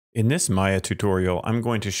In this Maya tutorial, I'm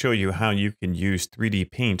going to show you how you can use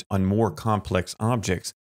 3D Paint on more complex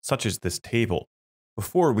objects, such as this table.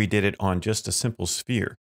 Before we did it on just a simple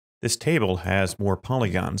sphere. This table has more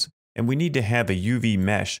polygons, and we need to have a UV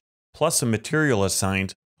mesh, plus a material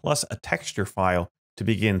assigned, plus a texture file to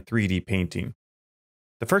begin 3D painting.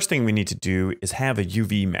 The first thing we need to do is have a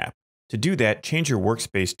UV map. To do that, change your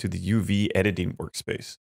workspace to the UV editing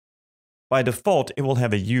workspace. By default, it will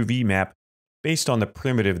have a UV map based on the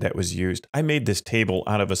primitive that was used. I made this table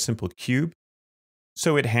out of a simple cube,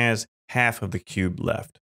 so it has half of the cube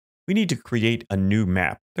left. We need to create a new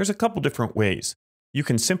map. There's a couple different ways. You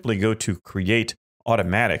can simply go to Create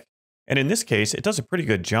Automatic, and in this case, it does a pretty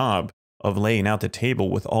good job of laying out the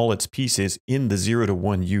table with all its pieces in the 0 to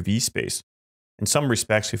 1 UV space. In some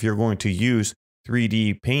respects, if you're going to use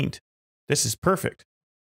 3D Paint, this is perfect.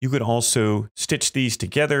 You could also stitch these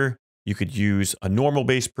together. You could use a normal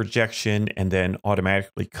base projection and then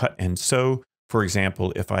automatically cut and sew. For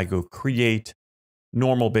example, if I go create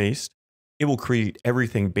normal based, it will create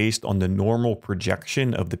everything based on the normal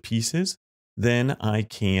projection of the pieces. Then I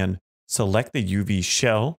can select the UV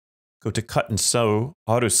shell, go to cut and sew,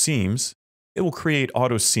 auto seams. It will create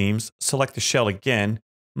auto seams, select the shell again,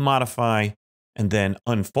 modify, and then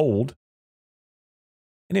unfold.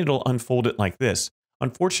 And it'll unfold it like this.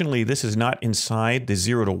 Unfortunately, this is not inside the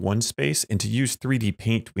 0 to 1 space, and to use 3D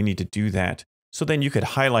Paint, we need to do that. So then you could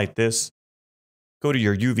highlight this, go to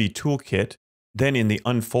your UV toolkit, then in the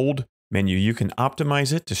Unfold menu, you can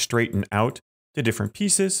optimize it to straighten out the different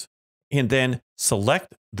pieces, and then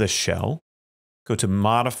select the shell, go to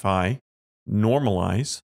Modify,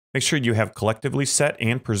 Normalize, make sure you have Collectively Set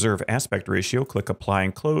and Preserve Aspect Ratio, click Apply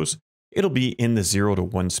and Close. It'll be in the 0 to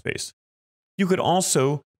 1 space. You could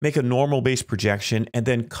also make a normal base projection and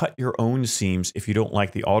then cut your own seams if you don't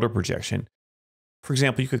like the auto projection. For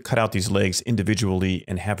example, you could cut out these legs individually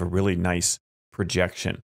and have a really nice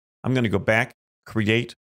projection. I'm going to go back,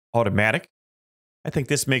 Create Automatic. I think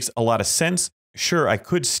this makes a lot of sense. Sure, I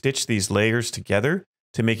could stitch these layers together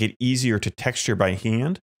to make it easier to texture by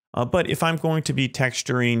hand, but if I'm going to be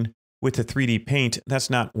texturing with the 3D Paint, that's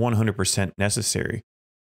not 100% necessary.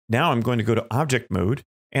 Now I'm going to go to Object Mode,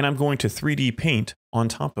 and I'm going to 3D Paint on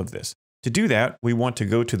top of this. To do that, we want to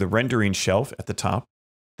go to the rendering shelf at the top,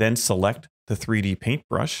 then select the 3D Paint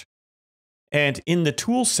brush. And in the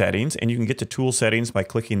tool settings, and you can get to tool settings by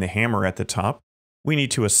clicking the hammer at the top, we need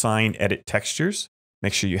to assign edit textures.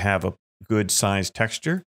 Make sure you have a good size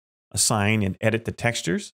texture. Assign and edit the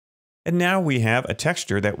textures. And now we have a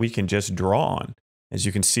texture that we can just draw on. As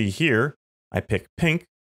you can see here, I pick pink,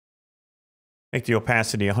 make the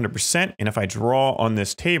opacity 100%, and if I draw on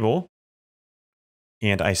this table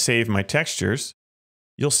and I save my textures,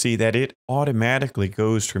 you'll see that it automatically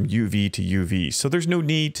goes from UV to UV. So there's no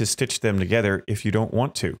need to stitch them together if you don't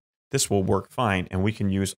want to. This will work fine, and we can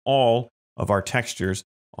use all of our textures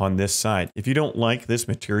on this side. If you don't like this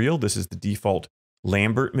material, this is the default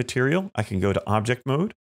Lambert material. I can go to Object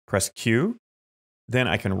Mode, press Q, then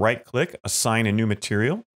I can right-click, assign a new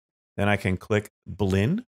material, then I can click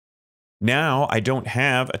Blend. Now I don't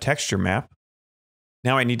have a texture map.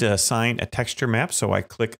 Now I need to assign a texture map, so I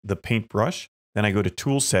click the paintbrush, then I go to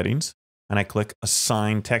Tool Settings, and I click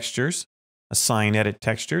Assign Textures, Assign Edit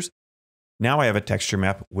Textures. Now I have a texture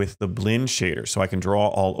map with the blend shader, so I can draw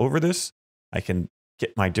all over this. I can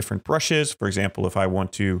get my different brushes. For example, if I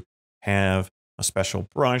want to have a special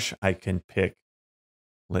brush, I can pick,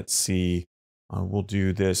 let's see, we'll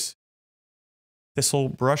do this thistle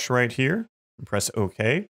brush right here, and press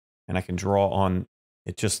OK. And I can draw on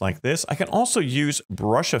it just like this. I can also use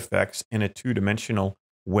brush effects in a two-dimensional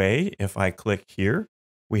way. If I click here,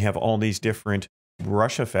 we have all these different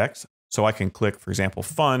brush effects. So I can click, for example,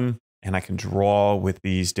 Fun, and I can draw with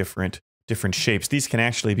these different shapes. These can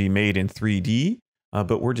actually be made in 3D,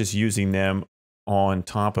 but we're just using them on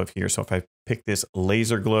top of here. So if I pick this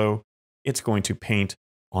laser glow, it's going to paint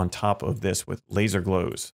on top of this with laser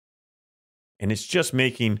glows. And it's just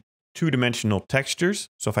making two-dimensional textures.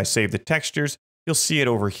 So if I save the textures, you'll see it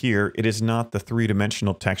over here. It is not the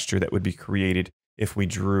three-dimensional texture that would be created if we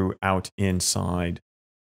drew out inside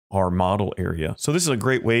our model area. So this is a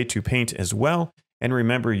great way to paint as well. And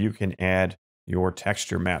remember, you can add your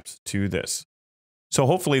texture maps to this. So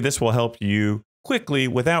hopefully this will help you quickly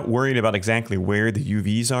without worrying about exactly where the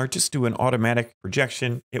UVs are. Just do an automatic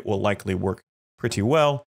projection. It will likely work pretty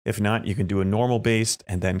well. If not, you can do a normal based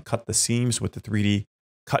and then cut the seams with the 3D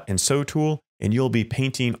Cut and Sew tool, and you'll be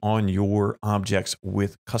painting on your objects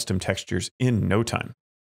with custom textures in no time.